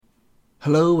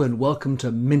Hello and welcome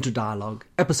to Minter Dialogue,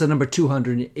 episode number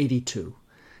 282.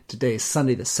 Today is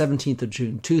Sunday the 17th of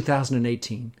June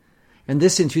 2018, and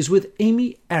this interview is with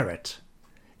Amy Errett.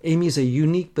 Amy is a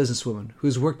unique businesswoman who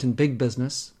has worked in big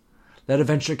business, led a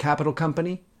venture capital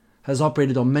company, has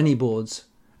operated on many boards,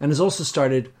 and has also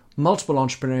started multiple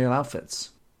entrepreneurial outfits.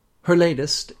 Her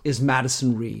latest is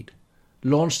Madison Reed,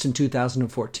 launched in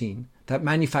 2014, that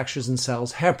manufactures and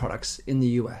sells hair products in the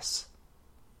US.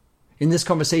 In this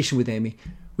conversation with Amy,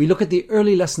 we look at the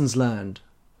early lessons learned,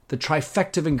 the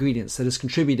trifecta of ingredients that has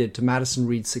contributed to Madison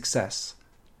Reed's success,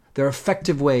 their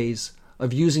effective ways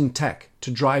of using tech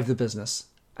to drive the business,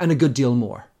 and a good deal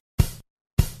more.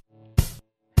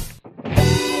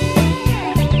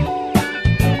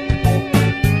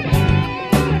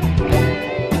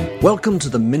 Welcome to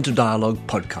the Minter Dialogue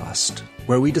podcast,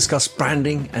 where we discuss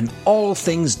branding and all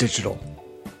things digital.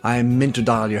 I am Minter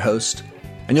Dial, your host,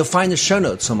 and you'll find the show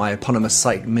notes on my eponymous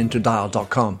site,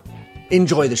 minterdial.com.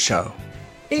 Enjoy the show.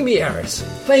 Amy Errett,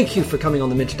 thank you for coming on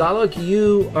the Minter Dialogue.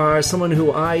 You are someone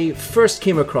who I first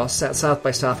came across at South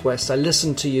by Southwest. I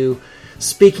listened to you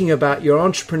speaking about your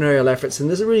entrepreneurial efforts, and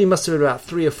this really must have been about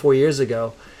 3 or 4 years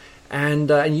ago. And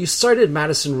you started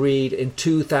Madison Reed in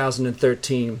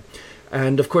 2013.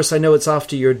 And of course, I know it's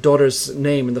after your daughter's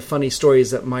name, and the funny story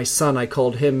is that my son, I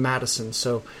called him Madison,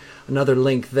 so another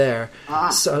link there.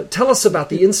 So tell us about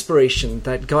the inspiration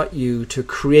that got you to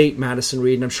create Madison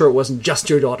Reed, and I'm sure it wasn't just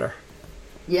your daughter.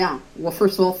 Yeah. Well,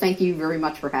 first of all, thank you very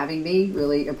much for having me.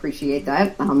 Really appreciate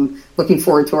that. I'm looking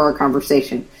forward to our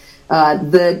conversation.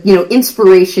 The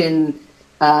inspiration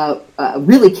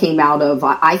really came out of,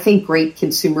 I think great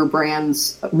consumer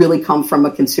brands really come from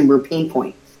a consumer pain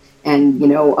point. And,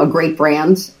 a great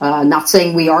brand, not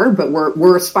saying we are, but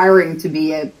we're aspiring to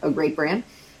be a great brand.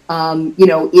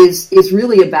 Is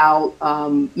really about,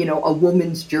 a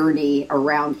woman's journey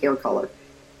around hair color.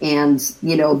 And,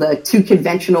 the two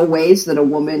conventional ways that a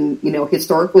woman,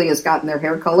 historically has gotten their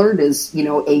hair colored is,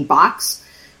 a box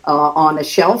on a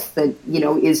shelf that,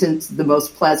 isn't the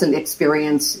most pleasant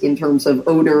experience in terms of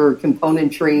odor,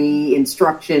 componentry,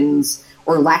 instructions,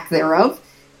 or lack thereof.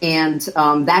 And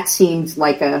that seemed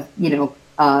like an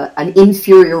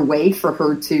inferior way for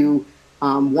her to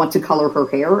want to color her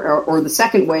hair. Or the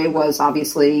second way was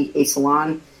obviously a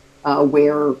salon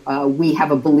where we have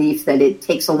a belief that it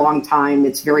takes a long time,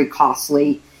 it's very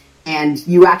costly, and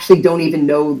you actually don't even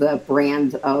know the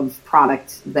brand of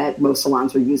product that most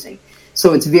salons are using.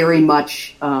 So it's very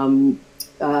much tied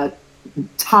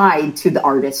to the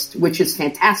artist, which is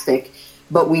fantastic,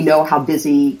 but we know how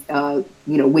busy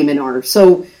women are.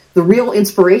 So the real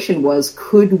inspiration was,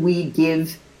 could we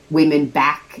give women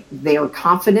back their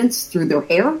confidence through their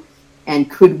hair,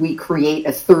 and could we create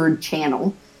a third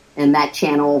channel? And that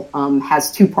channel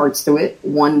has two parts to it.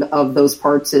 One of those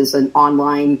parts is an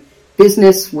online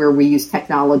business where we use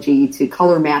technology to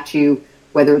color match you,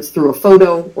 whether it's through a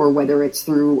photo or whether it's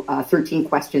through 13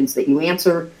 questions that you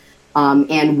answer.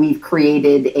 And we've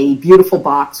created a beautiful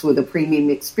box with a premium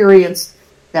experience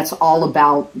that's all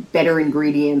about better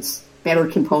ingredients, better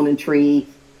componentry,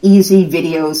 easy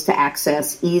videos to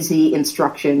access, easy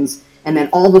instructions, and then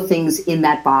all the things in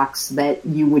that box that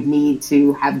you would need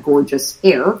to have gorgeous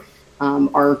hair.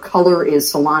 Our color is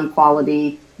salon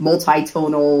quality,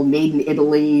 multi-tonal, made in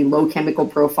Italy, low chemical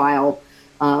profile.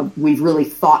 We've really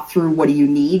thought through what do you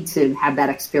need to have that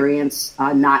experience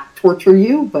not torture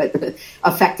you, but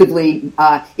effectively,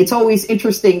 it's always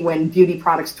interesting when beauty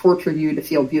products torture you to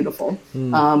feel beautiful.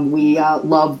 We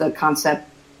love the concept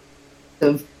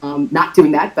of not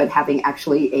doing that, but having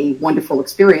actually a wonderful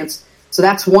experience. So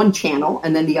that's one channel.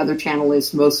 And then the other channel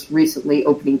is most recently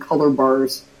opening color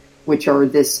bars, which are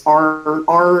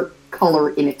our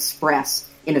color in express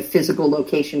in a physical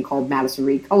location called Madison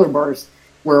Reed Color Bars,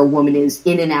 where a woman is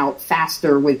in and out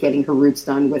faster with getting her roots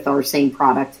done with our same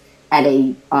product at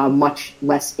a much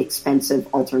less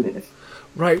expensive alternative.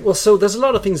 Right. Well, so there's a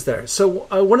lot of things there. So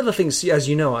one of the things, as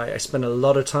you know, I spend a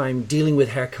lot of time dealing with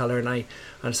hair color, and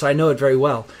so I know it very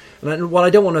well. And while I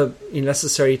don't want to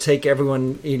necessarily take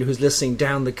everyone who's listening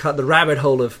down the rabbit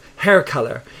hole of hair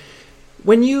color,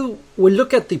 when we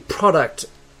look at the product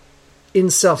in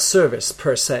self-service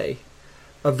per se,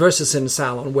 versus in a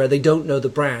salon where they don't know the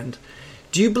brand,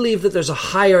 do you believe that there's a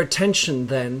higher attention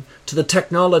then to the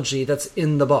technology that's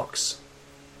in the box?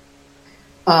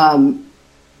 I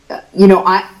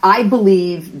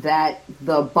believe that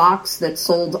the box that's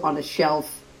sold on a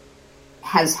shelf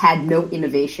has had no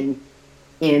innovation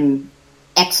in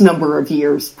X number of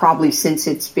years, probably since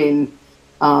it's been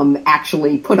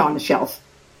actually put on a shelf.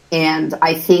 And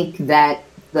I think that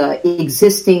the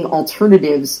existing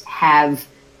alternatives have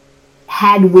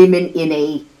had women in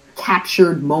a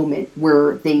captured moment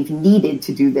where they've needed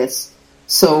to do this.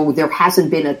 So there hasn't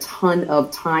been a ton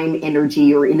of time,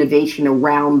 energy, or innovation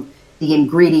around the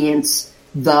ingredients,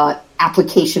 the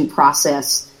application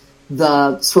process,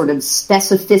 the sort of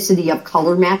specificity of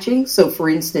color matching. So for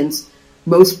instance,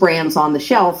 most brands on the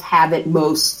shelf have at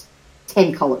most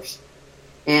 10 colors.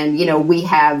 And, we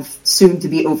have soon to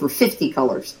be over 50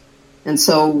 colors. And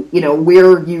so,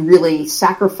 where you really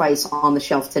sacrifice on the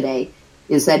shelf today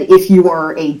is that if you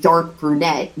are a dark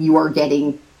brunette, you are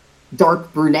getting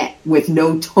dark brunette with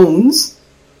no tones,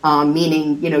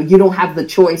 meaning, you don't have the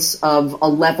choice of a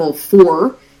level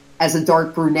 4 as a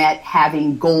dark brunette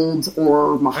having gold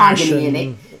or mahogany in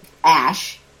it,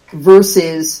 ash,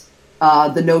 versus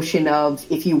the notion of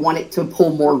if you want it to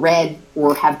pull more red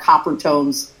or have copper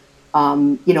tones,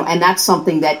 and that's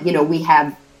something that, we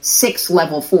have 6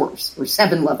 level 4s or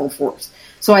 7 level 4s.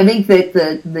 So I think that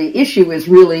the issue is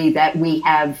really that we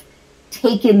have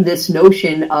taken this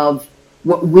notion of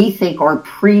what we think are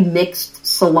pre-mixed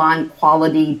salon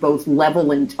quality, both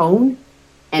level and tone,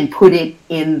 and put it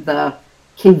in the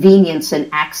convenience and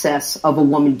access of a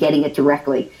woman getting it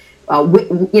directly.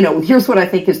 Here's what I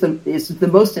think is the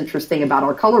most interesting about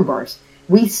our color bars.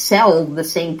 We sell the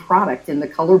same product in the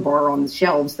color bar on the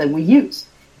shelves that we use.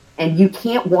 And you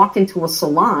can't walk into a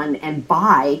salon and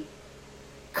buy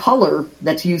color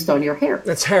that's used on your hair.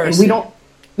 That's heresy. And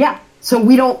so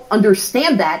we don't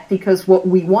understand that, because what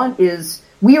we want is,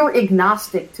 we are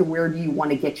agnostic to where do you want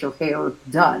to get your hair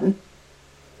done.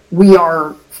 We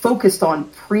are focused on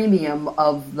premium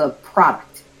of the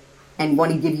product and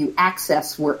want to give you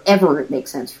access wherever it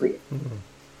makes sense for you. Mm-hmm.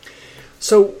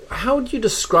 So how do you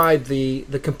describe the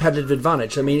competitive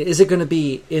advantage? I mean, is it going to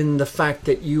be in the fact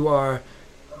that you are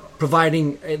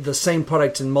providing the same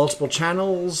product in multiple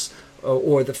channels,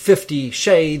 or the 50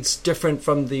 shades different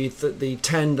from the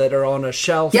 10 that are on a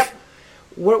shelf? Yep.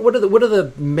 What are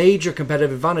the major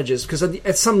competitive advantages? Because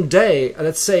at some day,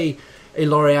 let's say a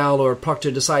L'Oreal or Procter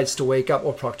decides to wake up,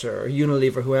 or Procter or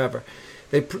Unilever, whoever,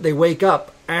 they wake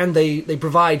up and they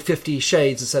provide 50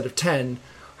 shades instead of 10.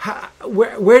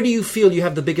 Where do you feel you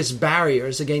have the biggest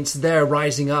barriers against their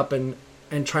rising up and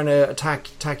trying to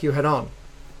attack you head on?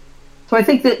 So I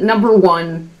think that number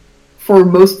one, for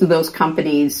most of those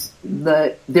companies,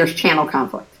 there's channel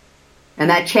conflict. And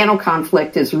that channel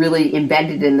conflict is really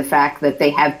embedded in the fact that they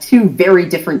have 2 very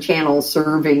different channels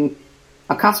serving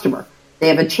a customer. They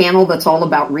have a channel that's all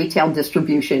about retail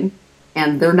distribution,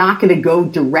 and they're not going to go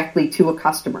directly to a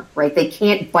customer, right? They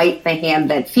can't bite the hand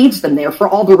that feeds them there for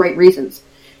all the right reasons,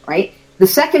 right? The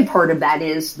second part of that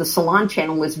is the salon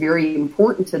channel is very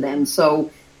important to them.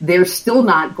 So they're still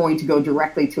not going to go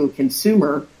directly to a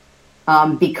consumer,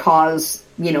 because,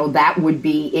 that would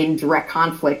be in direct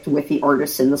conflict with the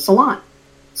artists in the salon.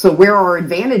 So where our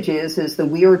advantage is that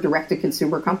we are a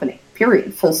direct-to-consumer company,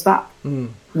 period, full stop.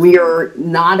 Mm. We are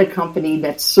not a company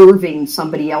that's serving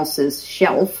somebody else's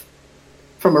shelf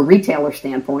from a retailer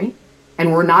standpoint,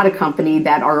 and we're not a company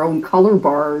that our own color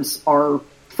bars are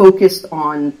focused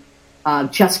on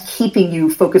just keeping you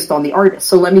focused on the artist.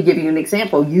 So let me give you an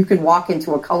example. You can walk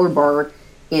into a color bar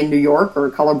in New York or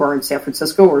a color bar in San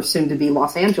Francisco or soon to be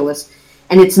Los Angeles,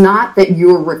 and it's not that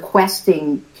you're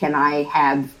requesting, can I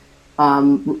have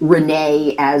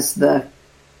Renee as the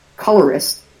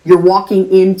colorist? You're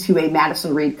walking into a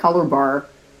Madison Reed color bar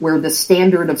where the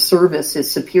standard of service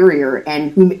is superior,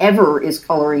 and whomever is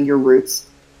coloring your roots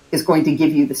is going to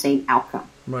give you the same outcome.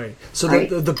 Right. So right?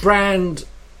 The brand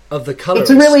of the color.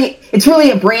 It's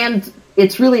really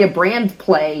a brand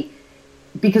play,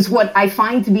 because what I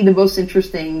find to be the most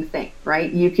interesting thing,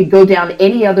 right? You could go down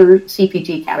any other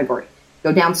CPG category,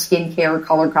 go down skincare,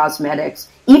 color cosmetics,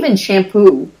 even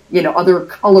shampoo,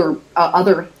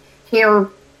 other hair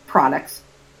products,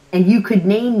 and you could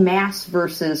name mass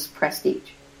versus prestige.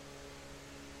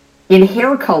 In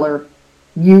hair color,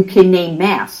 you can name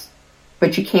mass,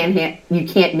 but you can't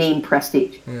name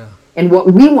prestige. Yeah. And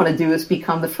what we want to do is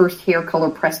become the first hair color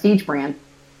prestige brand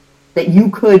that you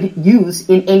could use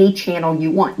in any channel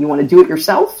you want. You want to do it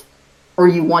yourself, or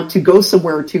you want to go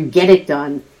somewhere to get it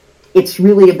done. It's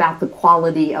really about the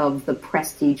quality of the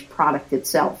prestige product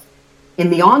itself. In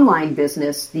the online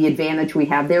business, the advantage we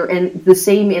have there, and the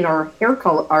same in our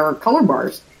color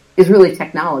bars, is really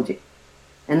technology.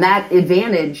 And that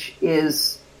advantage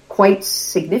is quite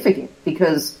significant,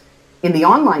 because in the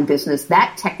online business,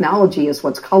 that technology is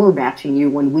what's color matching you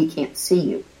when we can't see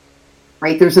you,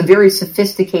 right? There's a very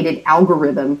sophisticated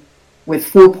algorithm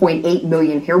with 4.8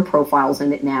 million hair profiles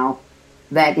in it now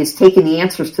that is taking the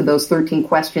answers to those 13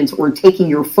 questions, or taking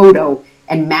your photo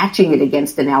and matching it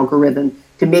against an algorithm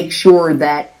to make sure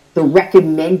that the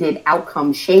recommended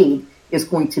outcome shade is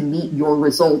going to meet your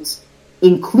results,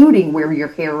 including where your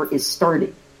hair is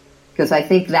starting. Because I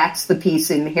think that's the piece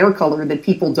in hair color that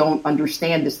people don't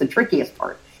understand is the trickiest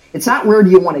part. It's not where do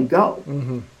you want to go.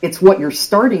 Mm-hmm. It's what you're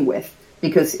starting with,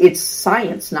 because it's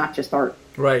science, not just art.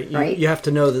 Right. You have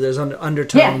to know that there's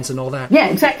undertones and all that. Yeah,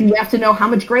 exactly. You have to know how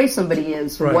much gray somebody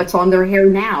is, right. What's on their hair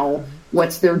now,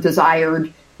 what's their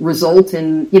desired result,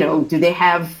 and, do they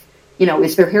have,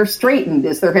 is their hair straightened?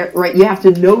 Is their hair, right? You have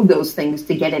to know those things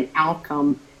to get an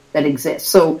outcome that exists.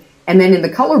 So, and then in the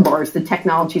color bars, the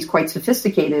technology is quite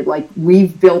sophisticated. Like,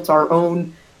 we've built our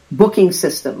own booking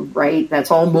system, right?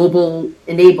 That's all mobile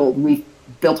enabled. We've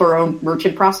built our own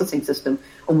merchant processing system.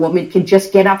 A woman can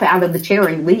just get up out of the chair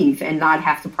and leave and not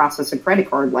have to process a credit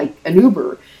card like an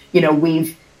Uber.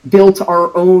 We've built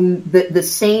our own, the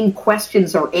same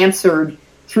questions are answered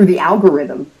through the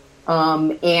algorithm. So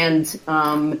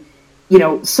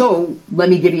let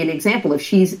me give you an example.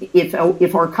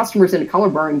 If our customer's in a color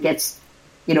bar and gets,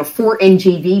 4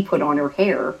 NGV put on her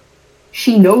hair,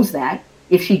 she knows that.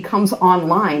 If she comes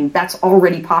online, that's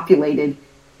already populated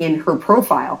in her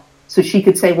profile. So she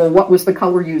could say, well, what was the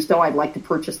color used? Oh, I'd like to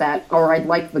purchase that. Or I'd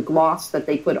like the gloss that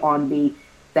they put on me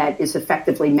that is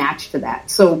effectively matched to that.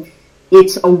 So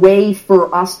it's a way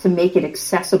for us to make it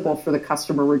accessible for the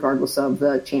customer regardless of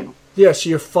the channel. Yeah, so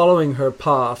you're following her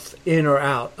path in or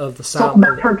out of the salon. It's all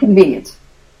about her convenience.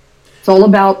 It's all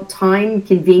about time,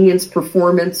 convenience,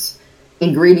 performance,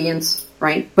 ingredients,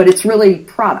 right? But it's really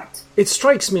product. It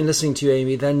strikes me in listening to you,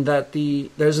 Amy, then that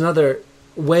there's another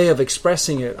way of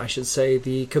expressing it, I should say.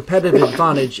 The competitive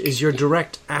advantage is your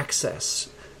direct access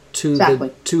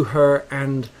to to her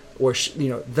and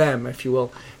them, if you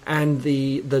will, and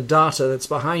the data that's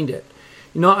behind it.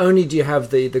 Not only do you have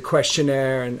the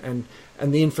questionnaire and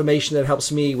the information that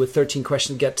helps me with 13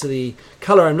 questions get to the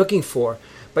color I'm looking for,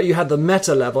 but you have the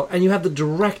meta level and you have the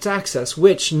direct access,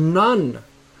 which none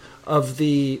of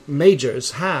the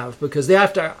majors have, because they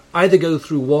have to either go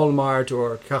through Walmart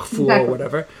or Carrefour or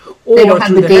whatever, or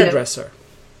through the hairdresser.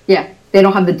 Yeah, they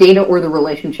don't have the data or the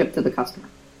relationship to the customer.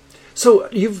 So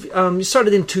you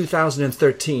started in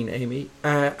 2013, Amy.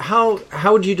 How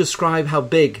would you describe how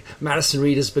big Madison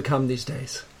Reed has become these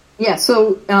days? Yeah,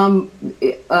 so I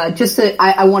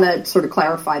want to sort of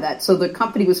clarify that. So the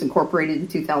company was incorporated in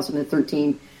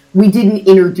 2013. We didn't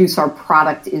introduce our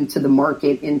product into the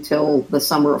market until the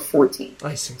summer of 14.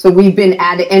 I see. So we've been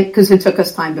at it, and because it took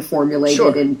us time to formulate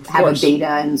it and have a beta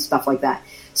and stuff like that.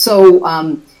 So,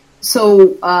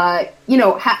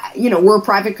 we're a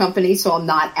private company, so I'm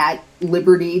not at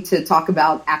liberty to talk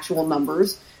about actual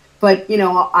numbers. But,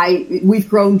 we've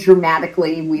grown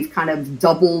dramatically. We've kind of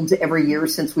doubled every year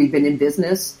since we've been in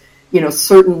business.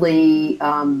 Certainly,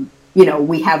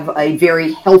 we have a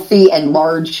very healthy and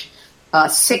large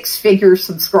 6-figure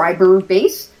subscriber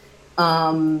base.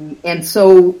 And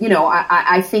so,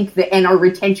 I think and our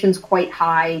retention's quite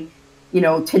high.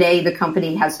 Today the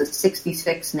company has a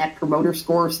 66 net promoter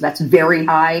score, so that's very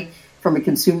high from a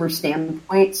consumer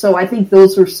standpoint. So I think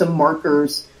those are some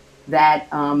markers that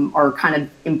are kind of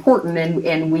important,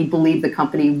 and we believe the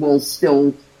company will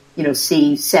still,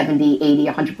 see 70, 80,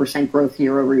 100% growth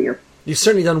year over year. You've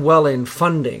certainly done well in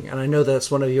funding, and I know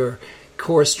that's one of your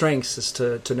core strengths is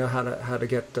to know how to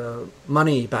get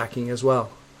money backing as well.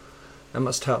 That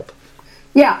must help.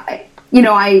 Yeah,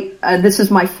 this is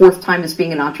my 4th time as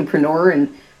being an entrepreneur, and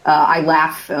I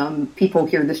laugh. People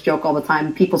hear this joke all the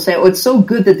time. People say, "Oh, it's so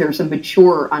good that there's a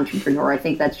mature entrepreneur." I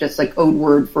think that's just a code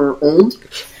word for old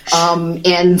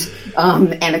and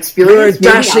experience. You're a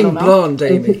dashing blonde,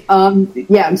 Amy.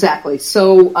 Yeah, exactly.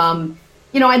 So.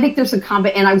 I think there's and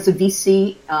I was a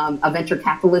VC, a venture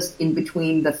capitalist in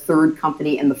between the third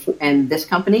company and this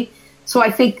company. So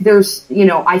I think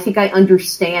I think I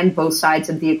understand both sides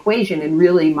of the equation, and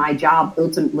really my job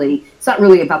ultimately, it's not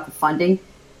really about the funding.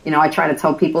 I try to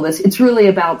tell people this. It's really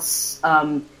about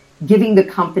giving the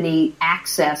company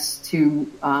access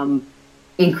to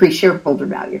increase shareholder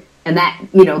value. And that,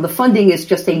 the funding is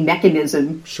just a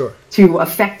mechanism to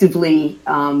effectively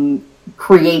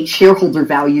create shareholder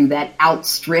value that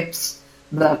outstrips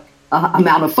the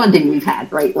amount of funding we've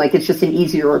had, right? Like, it's just an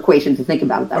easier equation to think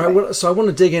about it that way. Well, so I want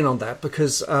to dig in on that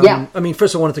because,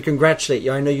 first I wanted to congratulate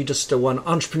you. I know you just won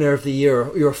Entrepreneur of the Year.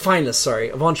 You're a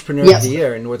finalist, of Entrepreneur of the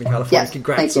Year in Northern California. Yes,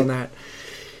 congrats on that.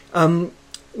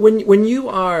 When you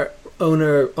are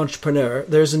entrepreneur,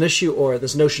 there's an issue or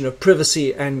this notion of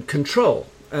privacy and control,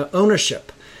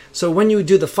 ownership. So when you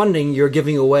do the funding, you're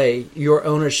giving away your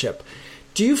ownership.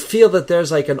 Do you feel that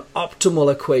there's an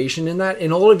optimal equation in that,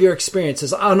 in all of your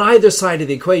experiences, on either side of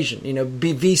the equation,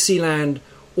 be VC land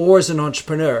or as an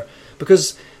entrepreneur?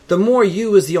 Because the more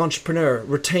you as the entrepreneur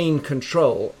retain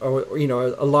control or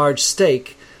a large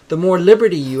stake, the more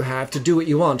liberty you have to do what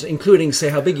you want, including say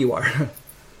how big you are.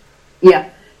 Yeah.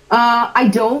 I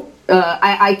don't.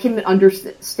 I can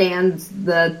understand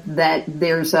that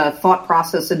there's a thought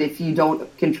process that if you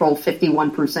don't control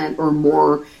 51% or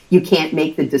more, you can't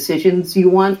make the decisions you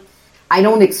want. I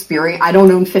don't own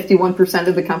 51%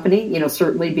 of the company,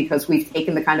 certainly because we've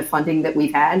taken the kind of funding that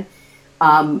we've had.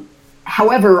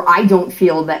 However, I don't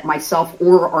feel that myself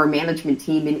or our management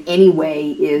team in any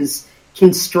way is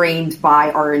constrained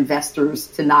by our investors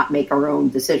to not make our own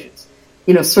decisions.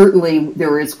 Certainly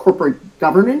there is corporate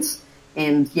governance,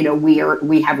 and we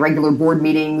have regular board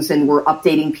meetings and we're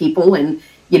updating people, and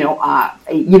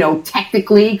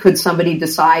technically could somebody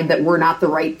decide that we're not the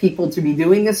right people to be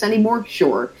doing this anymore?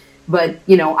 Sure. But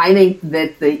I think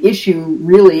that the issue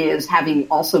really is, having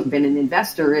also been an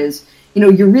investor, is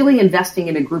you're really investing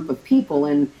in a group of people,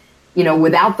 and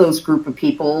without those group of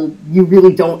people, you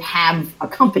really don't have a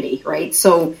company, right?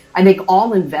 So I think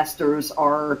all investors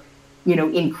are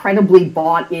incredibly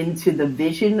bought into the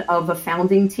vision of a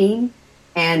founding team,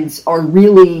 and are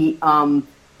really,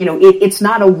 it's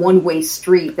not a one-way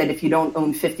street that if you don't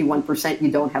own 51%, you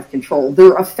don't have control.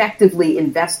 They're effectively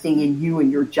investing in you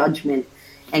and your judgment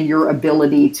and your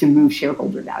ability to move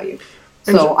shareholder value.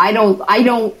 So I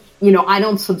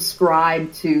don't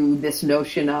subscribe to this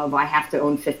notion of I have to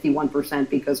own 51%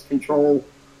 because control.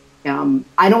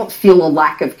 I don't feel a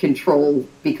lack of control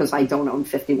because I don't own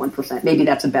 51%. Maybe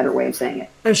that's a better way of saying it.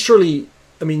 And surely,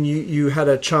 you had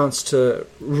a chance to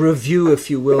review, if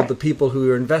you will, the people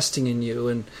who are investing in you,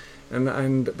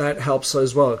 and that helps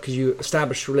as well, because you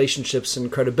establish relationships and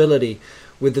credibility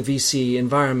with the VC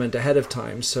environment ahead of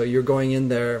time. So you're going in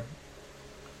there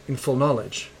in full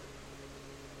knowledge.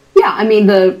 Yeah,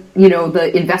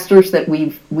 the investors that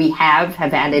we have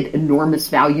added enormous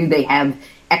value. They have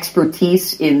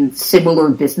expertise in similar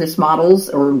business models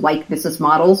or like business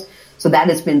models. So that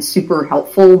has been super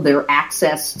helpful. Their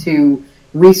access to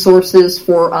resources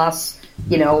for us,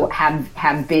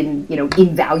 have been,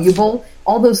 invaluable.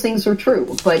 All those things are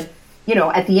true. But,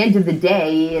 at the end of the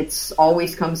day, it's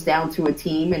always comes down to a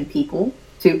team and people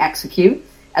to execute.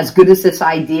 As good as this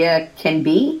idea can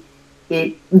be,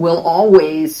 it will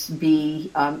always be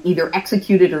either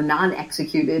executed or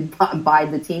non-executed by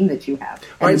the team that you have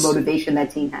and the motivation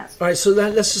that team has. All right, so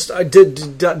let's just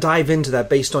dive into that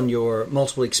based on your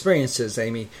multiple experiences,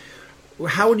 Amy.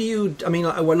 How do you,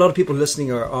 a lot of people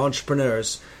listening are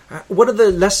entrepreneurs. What are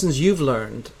the lessons you've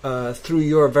learned through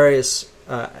your various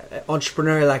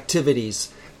entrepreneurial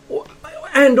activities,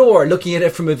 and or looking at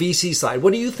it from a VC side?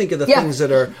 What do you think are the things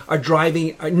that are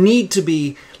driving, need to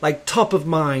be like top of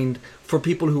mind for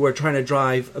people who are trying to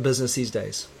drive a business these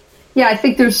days? Yeah, I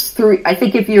think there's three. I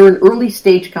think if you're an early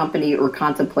stage company or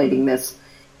contemplating this,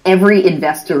 every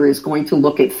investor is going to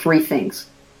look at three things.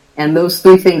 And those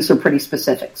three things are pretty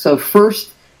specific. So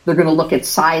first, they're going to look at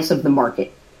size of the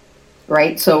market,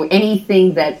 right? So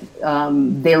anything that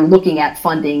they're looking at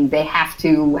funding, they have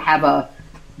to have a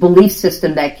belief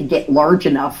system that could get large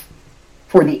enough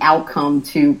for the outcome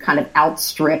to kind of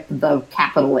outstrip the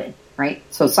capital in, right?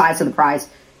 So size of the prize.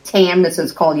 TAM, as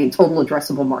it's called, total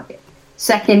addressable market.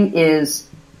 Second is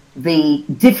the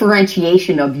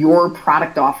differentiation of your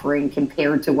product offering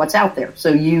compared to what's out there. So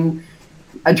you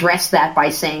address that by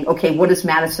saying, okay, what is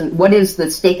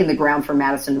the stake in the ground for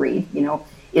Madison Reed?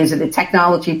 Is it a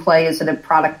technology play? Is it a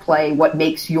product play? What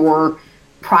makes your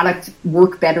product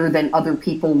work better than other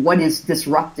people? What is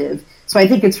disruptive? So I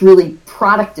think it's really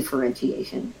product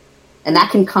differentiation. And that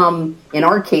can come, in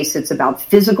our case, it's about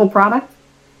physical product,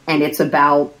 and it's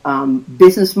about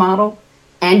business model,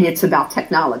 and it's about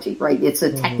technology, right? It's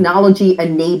a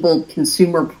technology-enabled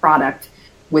consumer product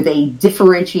with a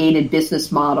differentiated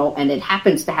business model, and it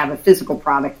happens to have a physical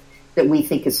product that we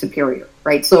think is superior,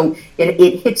 right? So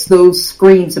it hits those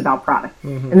screens about product.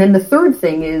 And then the third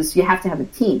thing is you have to have a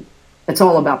team. It's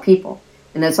all about people.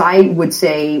 And as I would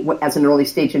say, as an early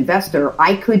stage investor,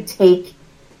 I could take,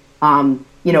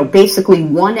 basically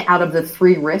one out of the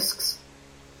three risks,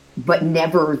 but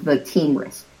never the team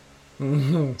risk.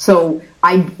 So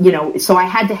I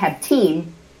had to have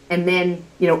team, and then,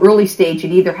 early stage,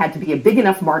 it either had to be a big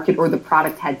enough market or the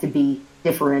product had to be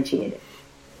differentiated.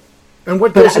 And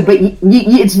but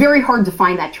it's very hard to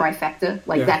find that trifecta.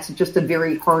 That's just a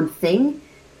very hard thing.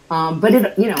 But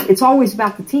it's always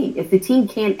about the team. If the team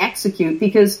can't execute,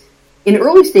 because in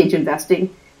early stage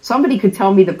investing, somebody could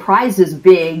tell me the prize is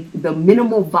big, the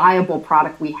minimal viable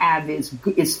product we have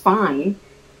is fine,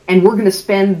 and we're going to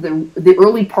spend the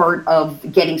early part of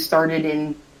getting started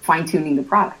in fine-tuning the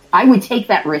product. I would take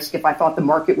that risk if I thought the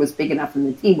market was big enough and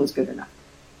the team was good enough.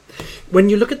 when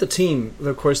you look at the team,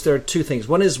 of course, there are two things.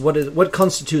 One is what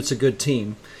constitutes a good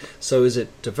team. So is it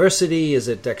diversity? Is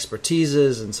it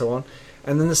expertises and so on?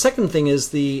 And then the second thing is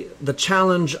the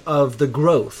challenge of the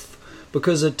growth,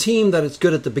 because a team that is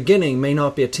good at the beginning may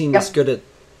not be a team that's good at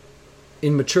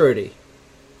in maturity.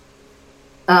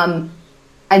 I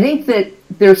think that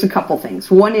there's a couple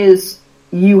things. One is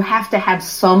you have to have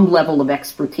some level of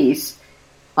expertise,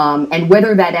 and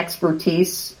whether that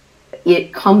expertise,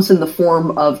 it comes in the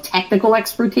form of technical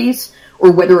expertise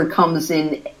or whether it comes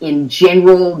in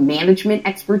general management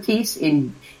expertise,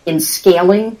 in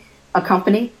scaling a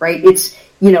company, right? It's,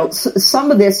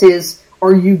 some of this is,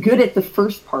 are you good at the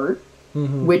first part,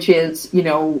 which is,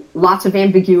 lots of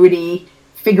ambiguity,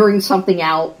 figuring something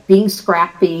out, being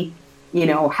scrappy,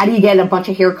 how do you get a bunch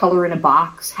of hair color in a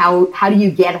box? How do you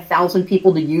get 1,000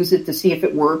 people to use it to see if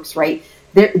it works, right?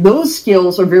 Those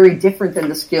skills are very different than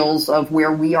the skills of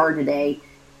where we are today,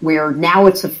 where now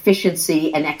it's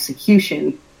efficiency and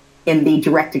execution in the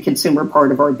direct-to-consumer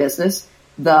part of our business.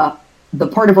 The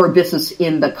part of our business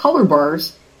in the color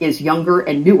bars is younger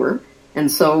and newer. And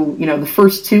so, the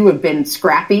first two have been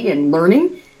scrappy and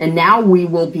learning, and now we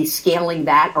will be scaling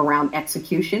that around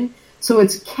execution. So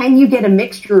it's, can you get a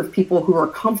mixture of people who are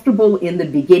comfortable in the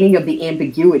beginning of the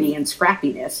ambiguity and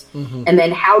scrappiness? And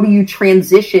then how do you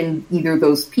transition either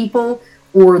those people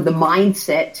or the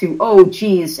mindset to, oh,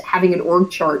 geez, having an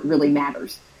org chart really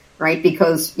matters, right?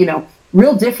 Because,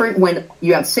 real different when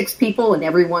you have 6 people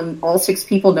and all 6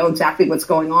 people know exactly what's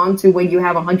going on, to when you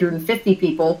have 150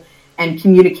 people and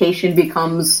communication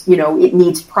becomes, it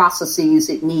needs processes,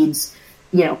 it needs,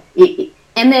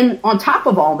 and then on top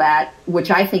of all that,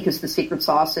 which I think is the secret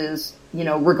sauce, is,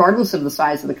 regardless of the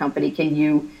size of the company, can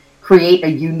you create a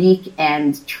unique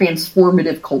and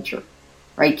transformative culture,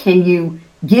 right? Can you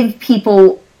give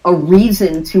people a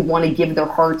reason to want to give their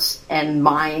hearts and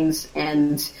minds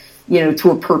and,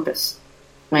 to a purpose?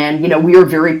 And, we are a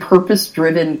very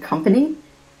purpose-driven company.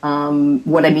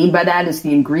 What I mean by that is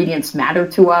the ingredients matter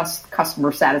to us,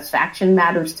 customer satisfaction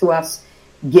matters to us,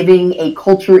 giving a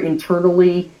culture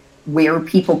internally where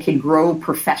people can grow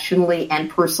professionally and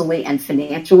personally and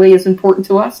financially is important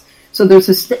to us. So there's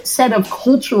a set of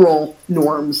cultural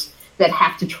norms that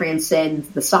have to transcend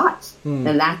the size.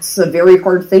 And that's a very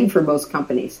hard thing for most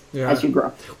companies as you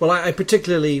grow. Well, I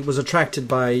particularly was attracted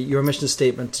by your mission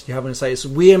statement you have on the site.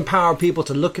 We empower people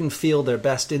to look and feel their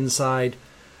best inside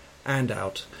and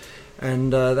out.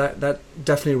 And that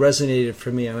definitely resonated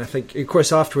for me. And I think, of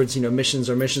course, afterwards, missions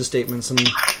are mission statements, and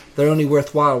they're only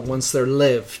worthwhile once they're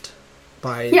lived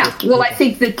by. Yeah, well, I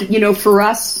think that, for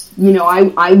us,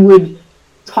 I would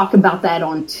talk about that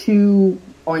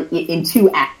in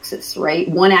two axes, right?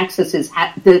 One axis is,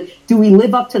 do we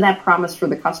live up to that promise for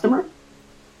the customer?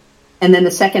 And then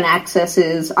the second axis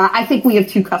is, I think we have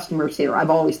 2 customers here.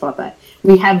 I've always thought that.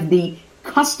 We have the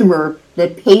customer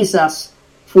that pays us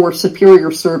for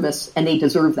superior service, and they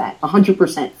deserve that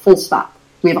 100%, full stop.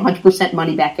 We have 100%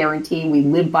 money back guarantee. We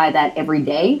live by that every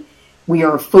day. We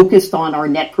are focused on our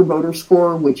Net Promoter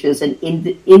Score, which is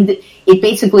it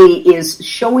basically is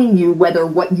showing you whether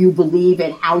what you believe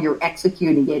and how you're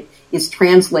executing it is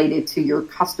translated to your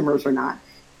customers or not.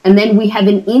 And then we have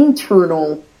an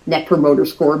internal Net Promoter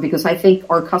Score, because I think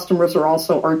our customers are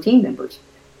also our team members,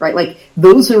 right? Like,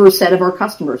 those are a set of our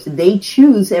customers. They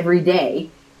choose every day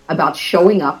about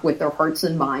showing up with their hearts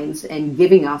and minds and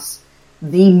giving us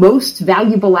the most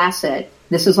valuable asset.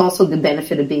 This is also the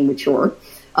benefit of being mature.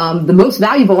 The most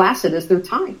valuable asset is their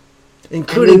time,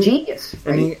 including genius.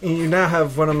 Right? And you now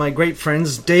have one of my great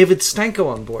friends, David Stanko,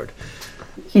 on board.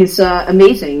 He's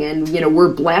amazing, and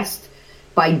we're blessed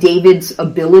by David's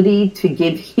ability to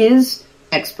give his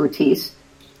expertise,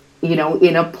 in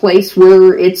a place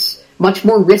where it's much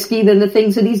more risky than the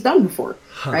things that he's done before,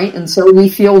 right? And so we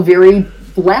feel very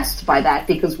blessed by that,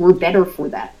 because we're better for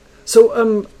that.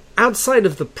 So outside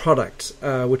of the product,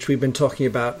 which we've been talking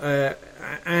about,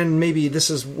 and maybe this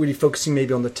is really focusing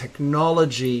maybe on the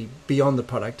technology beyond the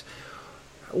product,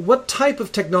 what type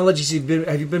of technologies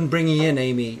have you been bringing in,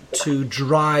 Amy, to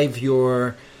drive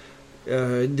your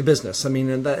the business? I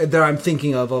mean, there I'm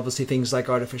thinking of obviously things like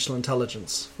artificial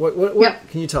intelligence. What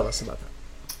can you tell us about that?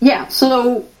 Yeah,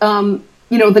 so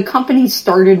the company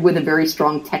started with a very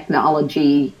strong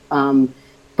technology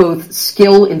both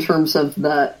skill in terms of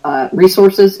the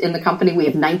resources in the company. We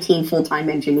have 19 full-time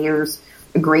engineers,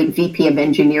 a great VP of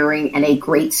engineering, and a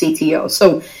great CTO.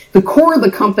 So the core of the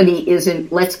company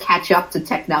isn't let's catch up to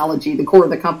technology. The core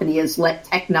of the company is let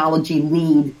technology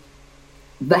lead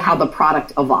how the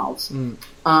product evolves.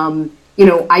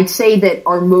 I'd say that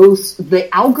the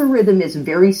algorithm is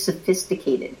very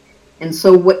sophisticated. And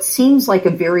so what seems like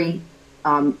a very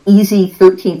easy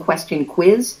 13-question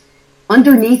quiz.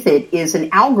 Underneath it is an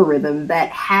algorithm that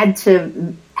had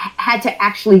to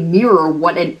actually mirror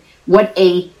what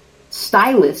a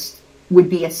stylist would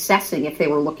be assessing if they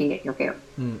were looking at your hair,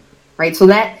 right? So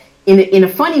that in a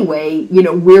funny way,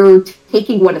 we're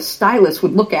taking what a stylist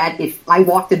would look at if I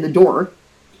walked in the door.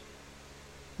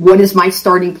 What is my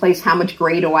starting place? How much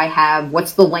gray do I have?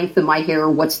 What's the length of my hair?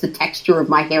 What's the texture of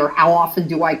my hair? How often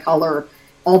do I color?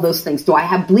 All those things. Do I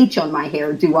have bleach on my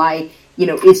hair? Do I,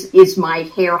 is my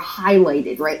hair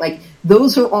highlighted, right? Like,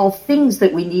 those are all things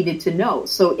that we needed to know.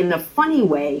 So in a funny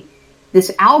way,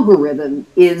 this algorithm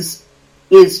is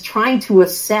trying to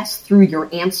assess through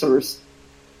your answers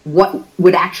what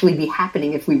would actually be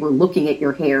happening if we were looking at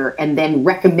your hair, and then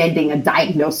recommending a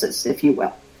diagnosis, if you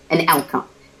will, an outcome.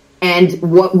 And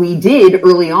what we did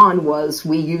early on was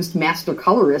we used Master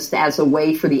Colorist as a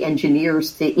way for the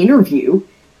engineers to interview.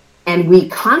 And we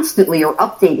constantly are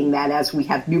updating that as we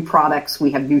have new products,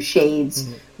 we have new shades,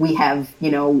 we have,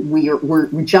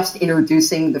 we're just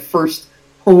introducing the first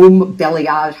home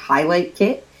balayage highlight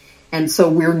kit. And so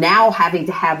we're now having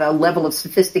to have a level of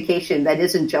sophistication that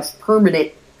isn't just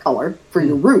permanent color for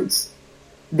your roots.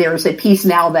 There's a piece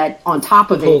now that on top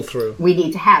of it we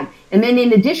need to have. And then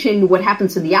in addition, what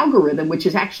happens in the algorithm, which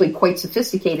is actually quite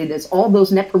sophisticated, is all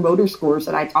those Net Promoter Scores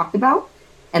that I talked about,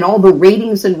 and all the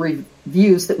ratings and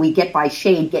reviews that we get by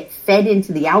shade get fed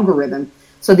into the algorithm.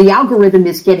 So the algorithm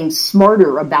is getting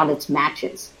smarter about its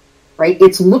matches, right?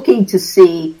 It's looking to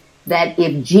see that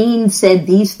if Jean said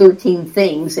these 13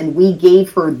 things and we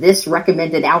gave her this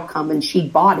recommended outcome and she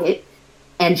bought it,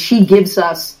 and she gives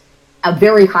us a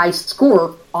very high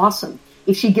score, awesome.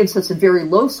 If she gives us a very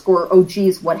low score, oh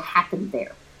geez, what happened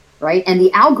there, right? And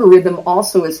the algorithm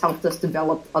also has helped us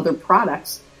develop other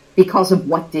products because of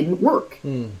what didn't work.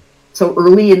 So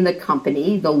early in the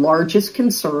company, the largest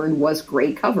concern was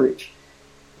gray coverage.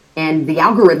 And the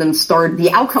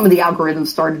outcome of the algorithm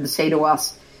started to say to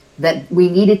us that we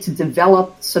needed to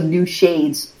develop some new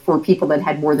shades for people that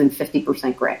had more than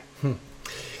 50% gray.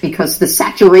 Because the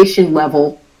saturation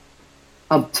level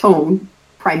of tone,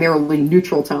 primarily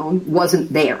neutral tone,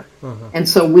 wasn't there. And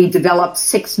so we developed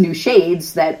 6 new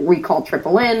shades that we call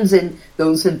triple Ns, and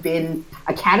those have been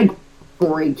a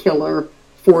category killer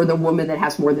for the woman that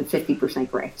has more than 50%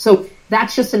 gray. So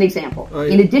that's just an example.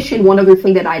 In addition, one other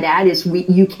thing that I'd add is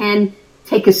you can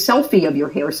take a selfie of your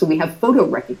hair, so we have photo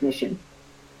recognition.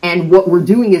 And what we're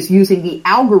doing is using the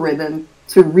algorithm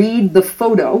to read the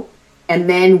photo, and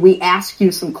then we ask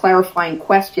you some clarifying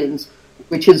questions,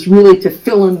 which is really to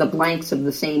fill in the blanks of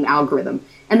the same algorithm.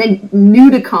 And then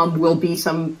new to come will be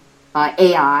some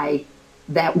AI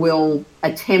that will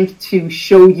attempt to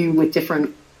show you with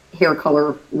different hair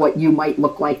color what you might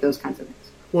look like, those kinds of things.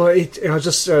 Well, I was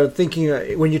just thinking,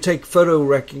 when you take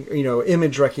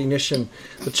image recognition,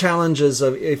 the challenges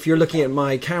of, if you're looking at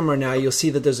my camera now, you'll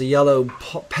see that there's a yellow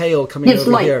pale coming over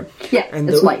light. here. Yeah, and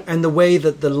it's light. And the way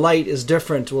that the light is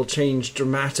different will change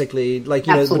dramatically. Like,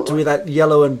 Absolutely. that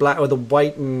yellow and black, or the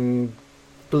white and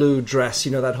blue dress,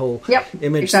 that whole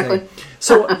image exactly. thing.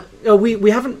 So we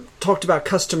haven't talked about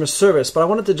customer service, but I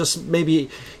wanted to just maybe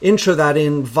intro that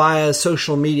in via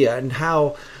social media, and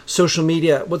how social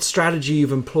media, what strategy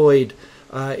you've employed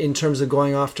in terms of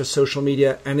going after social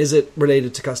media, and is it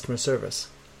related to customer service?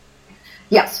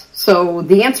 Yes. So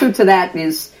the answer to that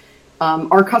is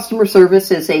our customer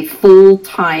service is a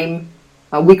full-time,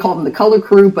 we call them the color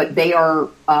crew, but they are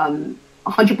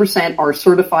 100% our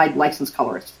certified licensed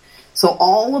colorists. So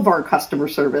all of our customer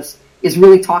service is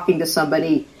really talking to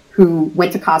somebody who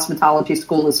went to cosmetology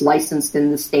school, is licensed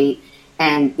in the state,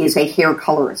 and is a hair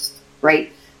colorist,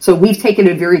 right? So we've taken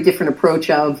a very different approach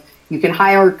of, you can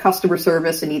hire customer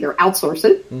service and either outsource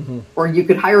it, or you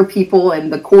could hire people,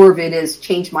 and the core of it is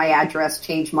change my address,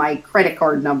 change my credit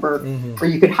card number, or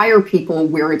you could hire people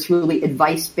where it's really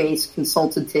advice-based,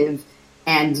 consultative,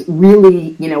 and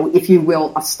really, if you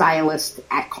will, a stylist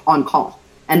on call.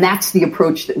 And that's the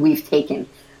approach that we've taken.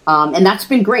 And that's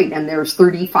been great. And there's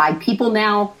 35 people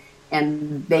now,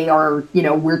 and they are,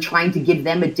 we're trying to give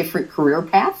them a different career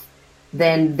path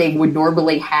than they would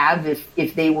normally have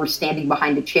if they were standing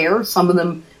behind a chair. Some of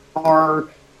them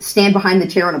stand behind the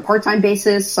chair on a part-time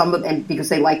basis, some of them because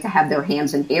they like to have their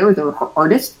hands in hair, they're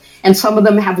artists, and some of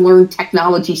them have learned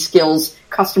technology skills,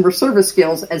 customer service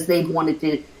skills, as they've wanted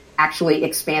to actually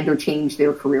expand or change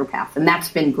their career path. And that's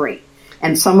been great.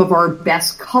 And some of our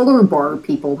best color bar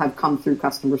people have come through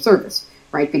customer service,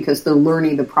 right? Because they're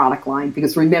learning the product line.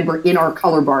 Because remember, in our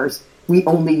color bars, we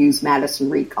only use Madison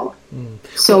Reed color.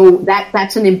 So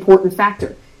that's an important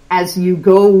factor. As you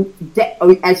go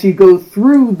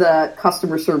through the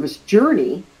customer service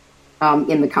journey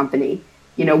in the company,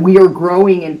 we are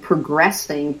growing and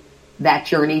progressing that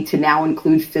journey to now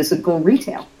include physical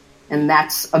retail. And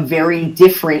that's a very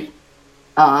different,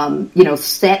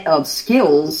 set of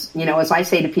skills. As I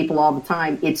say to people all the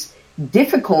time, it's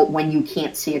difficult when you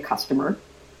can't see a customer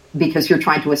because you're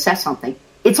trying to assess something.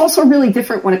 It's also really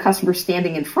different when a customer's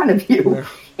standing in front of you. Yeah.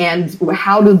 And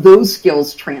how do those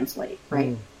skills translate,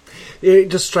 right? It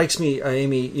just strikes me,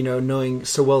 Amy, knowing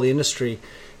so well the industry,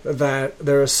 that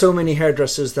there are so many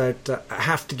hairdressers that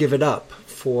have to give it up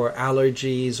for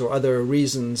allergies or other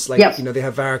reasons, like, yes. They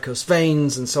have varicose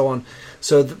veins and so on.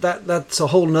 So that's a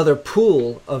whole nother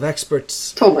pool of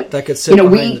experts totally. That could sit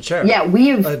behind the chair. Yeah, we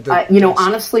have,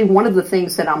 honestly, one of the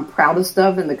things that I'm proudest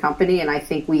of in the company, and I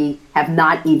think we have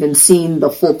not even seen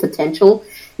the full potential,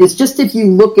 is just if you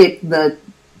look at the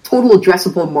total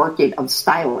addressable market of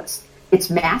stylists,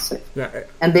 it's massive. Yeah.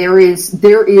 And there's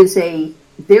a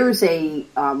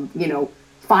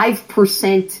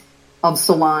 5% of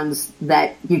salons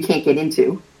that you can't get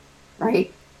into,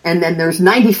 right? And then there's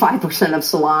 95% of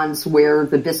salons where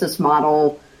the business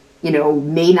model,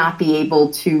 may not be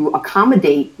able to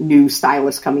accommodate new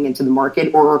stylists coming into the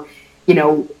market, or,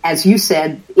 as you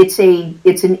said, it's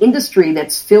an industry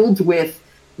that's filled with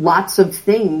lots of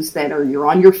things that are, you're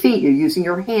on your feet, you're using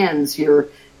your hands, you're,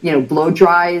 blow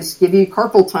dries, give you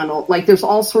carpal tunnel. Like, there's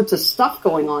all sorts of stuff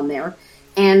going on there.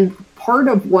 And part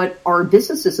of what our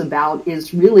business is about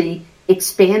is really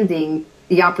expanding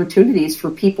the opportunities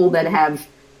for people that have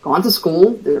gone to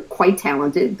school, they're quite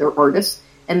talented, they're artists,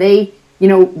 and they,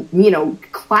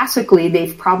 classically,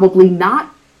 they've probably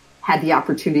not had the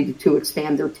opportunity to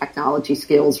expand their technology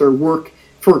skills or work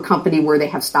for a company where they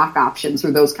have stock options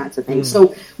or those kinds of things.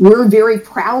 So we're very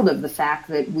proud of the fact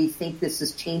that we think this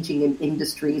is changing an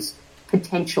industry's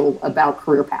potential about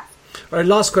career path. All right,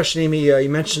 last question, Amy. You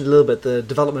mentioned a little bit the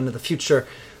development of the future.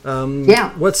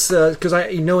 What's because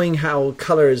knowing how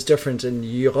color is different in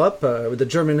Europe with the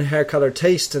German hair color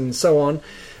taste and so on,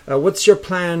 what's your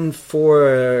plan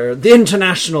for the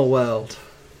international world?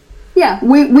 Yeah,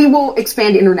 we will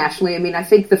expand internationally. I mean, I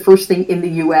think the first thing in the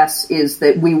U.S. is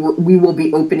that we will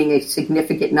be opening a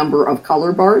significant number of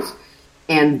color bars,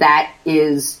 and that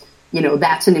is,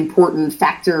 that's an important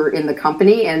factor in the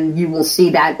company, and you will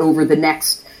see that over the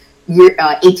next year,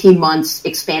 18 months,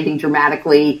 expanding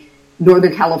dramatically.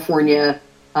 Northern California,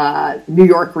 New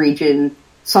York region,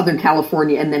 Southern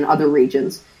California, and then other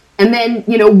regions. And then,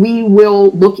 we will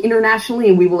look internationally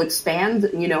and we will expand.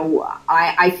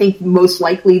 I think most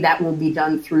likely that will be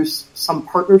done through some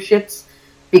partnerships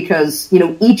because,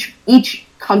 each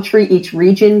country, each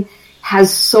region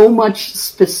has so much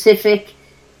specific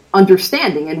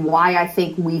understanding. And why I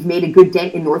think we've made a good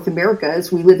dent in North America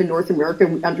is we live in North America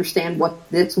and we understand what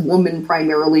this woman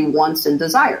primarily wants and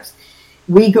desires.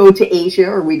 We go to Asia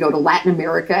or we go to Latin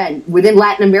America, and within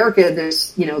Latin America,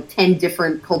 there's, 10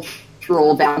 different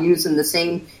cultural values, and the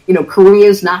same, Korea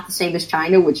is not the same as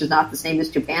China, which is not the same as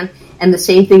Japan, and the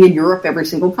same thing in Europe, every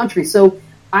single country. So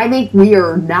I think we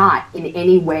are not in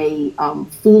any way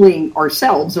fooling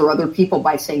ourselves or other people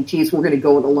by saying, geez, we're going to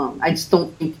go it alone. I just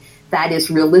don't think that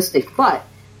is realistic. But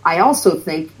I also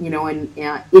think,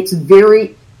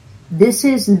 this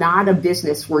is not a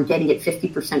business where getting it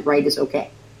 50% right is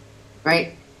okay.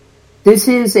 Right? This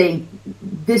is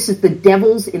the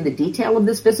devil's in the detail of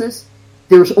this business.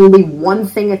 There's only one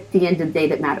thing at the end of the day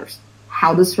that matters.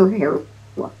 How does her hair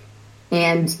look?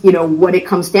 And, what it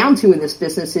comes down to in this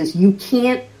business is you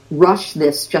can't rush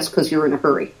this just because you're in a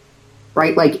hurry,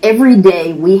 right? Like every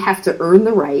day we have to earn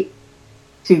the right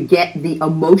to get the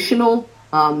emotional,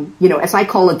 as I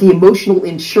call it, the emotional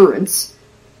insurance,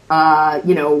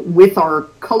 with our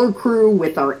color crew,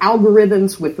 with our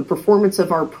algorithms, with the performance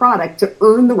of our product to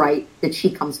earn the right that she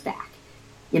comes back.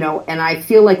 And I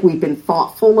feel like we've been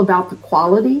thoughtful about the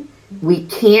quality. We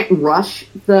can't rush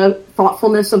the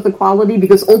thoughtfulness of the quality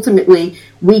because ultimately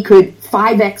we could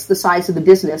 5x the size of the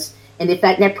business. And if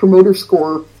that net promoter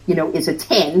score, is a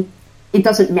 10, it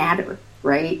doesn't matter,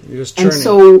 right? You're just and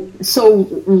so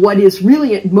what is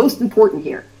really most important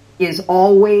here is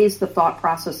always the thought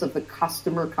process of the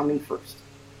customer coming first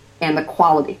and the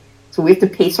quality. So we have to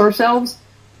pace ourselves.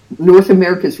 North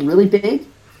America is really big.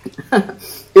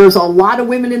 There's a lot of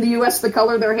women in the U.S. that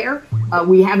color their hair.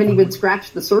 We haven't even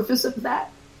scratched the surface of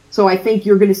that. So I think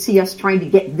you're going to see us trying to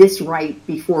get this right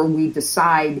before we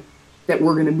decide that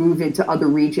we're going to move into other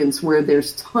regions where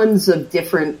there's tons of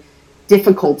different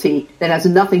difficulty that has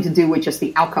nothing to do with just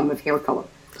the outcome of hair color.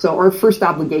 So our first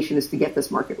obligation is to get this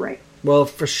market right. Well,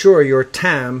 for sure, your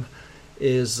TAM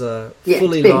is it's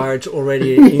fully big. large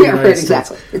already in the United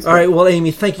States. Exactly. All right, well,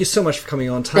 Amy, thank you so much for coming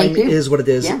on. Time is what it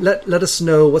is. Yeah. Let us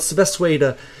know what's the best way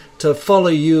to follow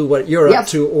you, what you're up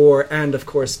to, and of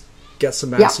course, get some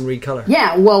Madison Reed color.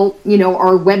 Yeah, well,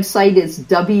 our website is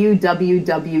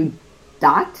www.madison,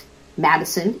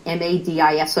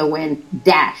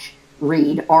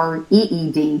 Madison-Reed,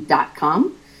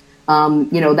 REED.com.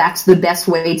 That's the best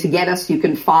way to get us. You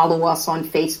can follow us on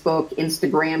Facebook,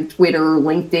 Instagram, Twitter,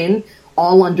 LinkedIn,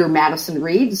 all under Madison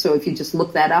Reed. So if you just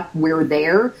look that up, we're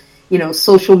there.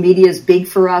 Social media is big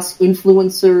for us.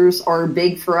 Influencers are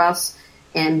big for us.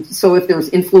 And so if there's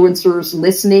influencers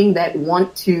listening that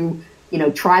want to,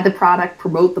 try the product,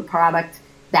 promote the product,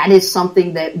 that is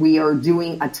something that we are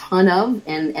doing a ton of,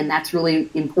 and that's really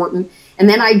important. And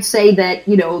then I'd say that,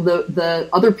 the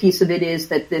other piece of it is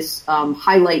that this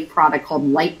highlight product called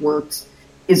Lightworks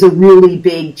is a really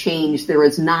big change. There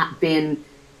has not been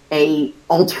a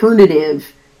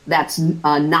alternative that's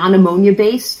non-ammonia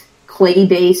based, clay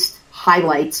based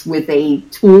highlights with a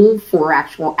tool for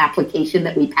actual application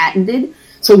that we patented.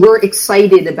 So we're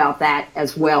excited about that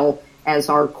as well as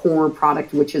our core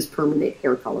product, which is permanent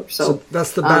hair color. So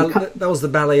that's that was the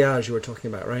balayage you were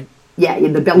talking about, right? Yeah,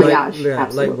 the balayage.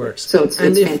 Lightworks. So it's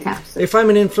fantastic. If I'm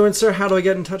an influencer, how do I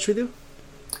get in touch with you?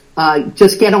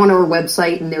 Just get on our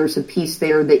website, and there's a piece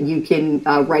there that you can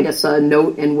write us a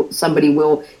note, and somebody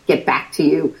will get back to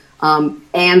you.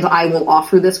 And I will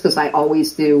offer this because I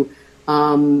always do.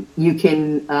 You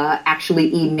can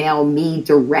actually email me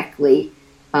directly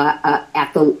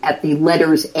at the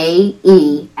letters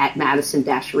AE at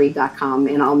madison-reed.com,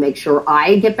 and I'll make sure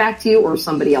I get back to you or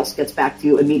somebody else gets back to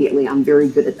you immediately. I'm very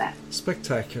good at that.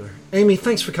 Spectacular. Amy,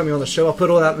 thanks for coming on the show. I'll put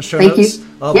all that in the show notes. You.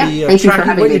 I'll be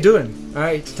tracking what you're doing. All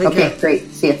right, take care. Okay, great.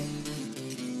 See you.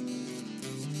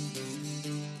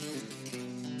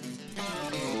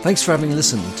 Thanks for having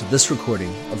listened to this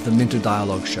recording of the Minter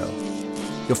Dialogue Show.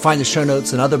 You'll find the show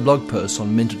notes and other blog posts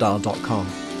on minterdial.com.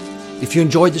 If you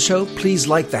enjoyed the show, please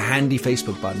like the handy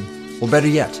Facebook button, or better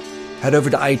yet, head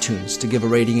over to iTunes to give a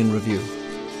rating and review.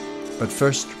 But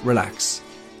first, relax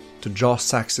to Josh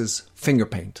Sachs's Finger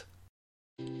Paint.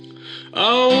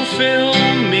 Oh, fill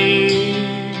me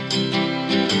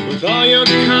with all your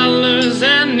colors,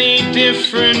 any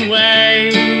different way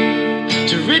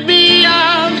to rid me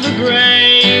of the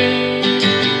gray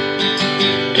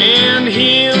and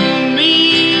heal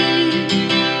me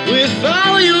with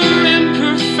all your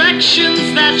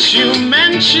imperfections that you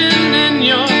mention in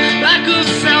your lack of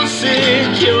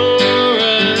self-security.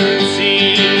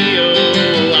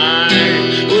 Oh,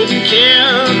 I wouldn't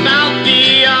care about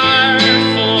the art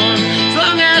form as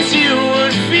long as you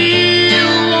would feel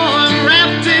warm,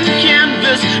 wrapped in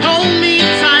canvas. Hold me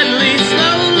tightly,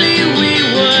 slowly we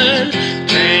would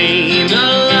paint a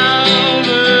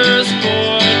lover's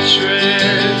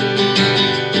portrait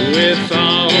with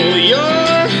all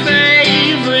your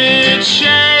favorite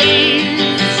shades,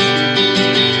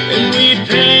 and we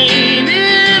paint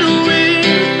it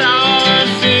with our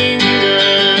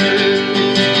fingers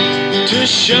to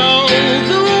show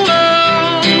the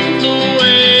world the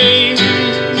way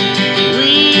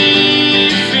we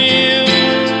feel.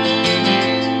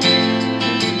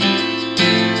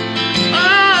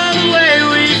 Oh, the way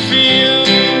we feel.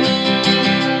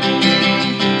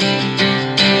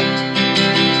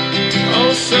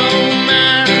 Oh, so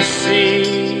messy.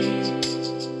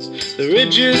 The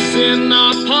ridges in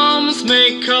our palms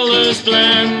make colors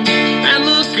blend and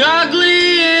look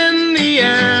ugly in the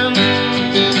end,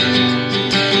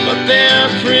 but they're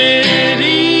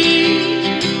pretty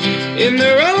in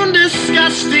their own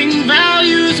disgusting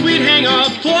values. We'd hang our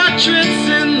portraits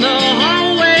in the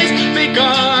hallways, make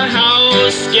our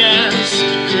house guests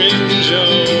cringe.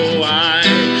 Oh, I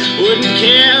wouldn't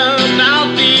care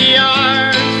about the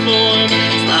art form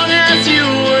as long as you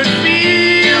would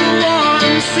feel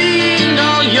warm, seeing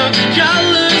all your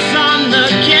colors on the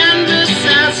canvas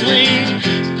as we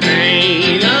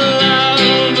paint a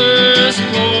lover's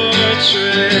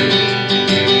portrait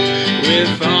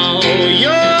with all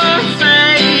your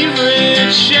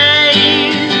favorite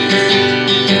shades,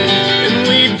 and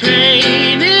we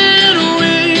paint it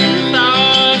with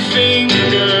our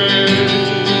fingers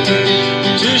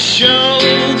to show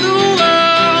the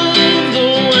world the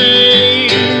way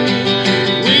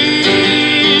we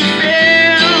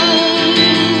feel.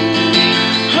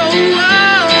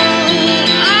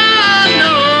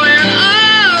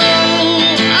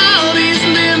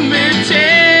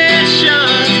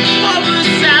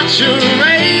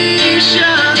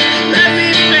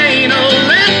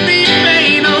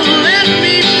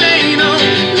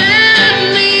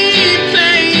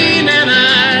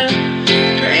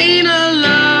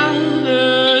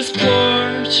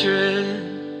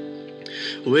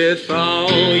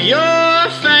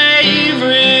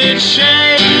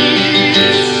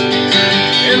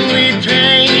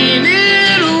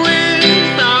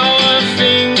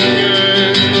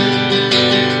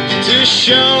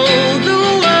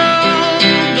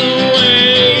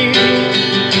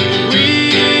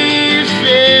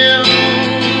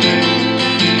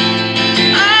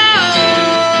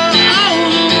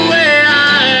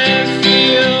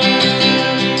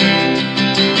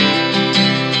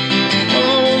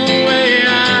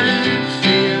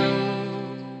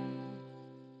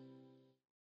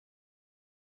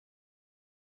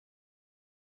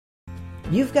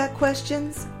 You've got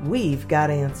questions, we've got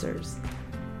answers.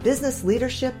 Business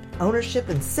leadership, ownership,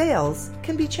 and sales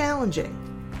can be challenging.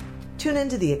 Tune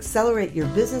into the Accelerate Your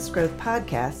Business Growth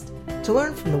podcast to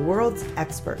learn from the world's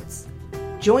experts.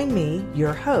 Join me,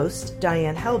 your host,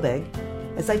 Diane Helbig,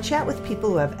 as I chat with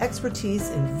people who have expertise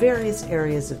in various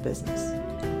areas of business.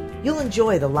 You'll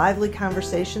enjoy the lively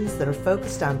conversations that are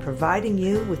focused on providing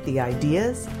you with the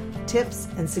ideas, tips,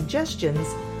 and suggestions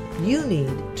you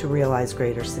need to realize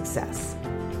greater success.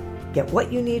 Get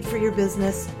what you need for your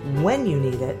business when you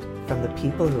need it from the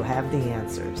people who have the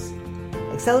answers.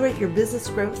 Accelerate Your Business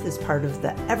Growth is part of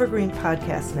the Evergreen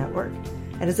Podcast Network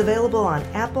and is available on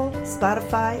Apple,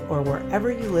 Spotify, or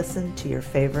wherever you listen to your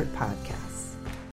favorite podcasts.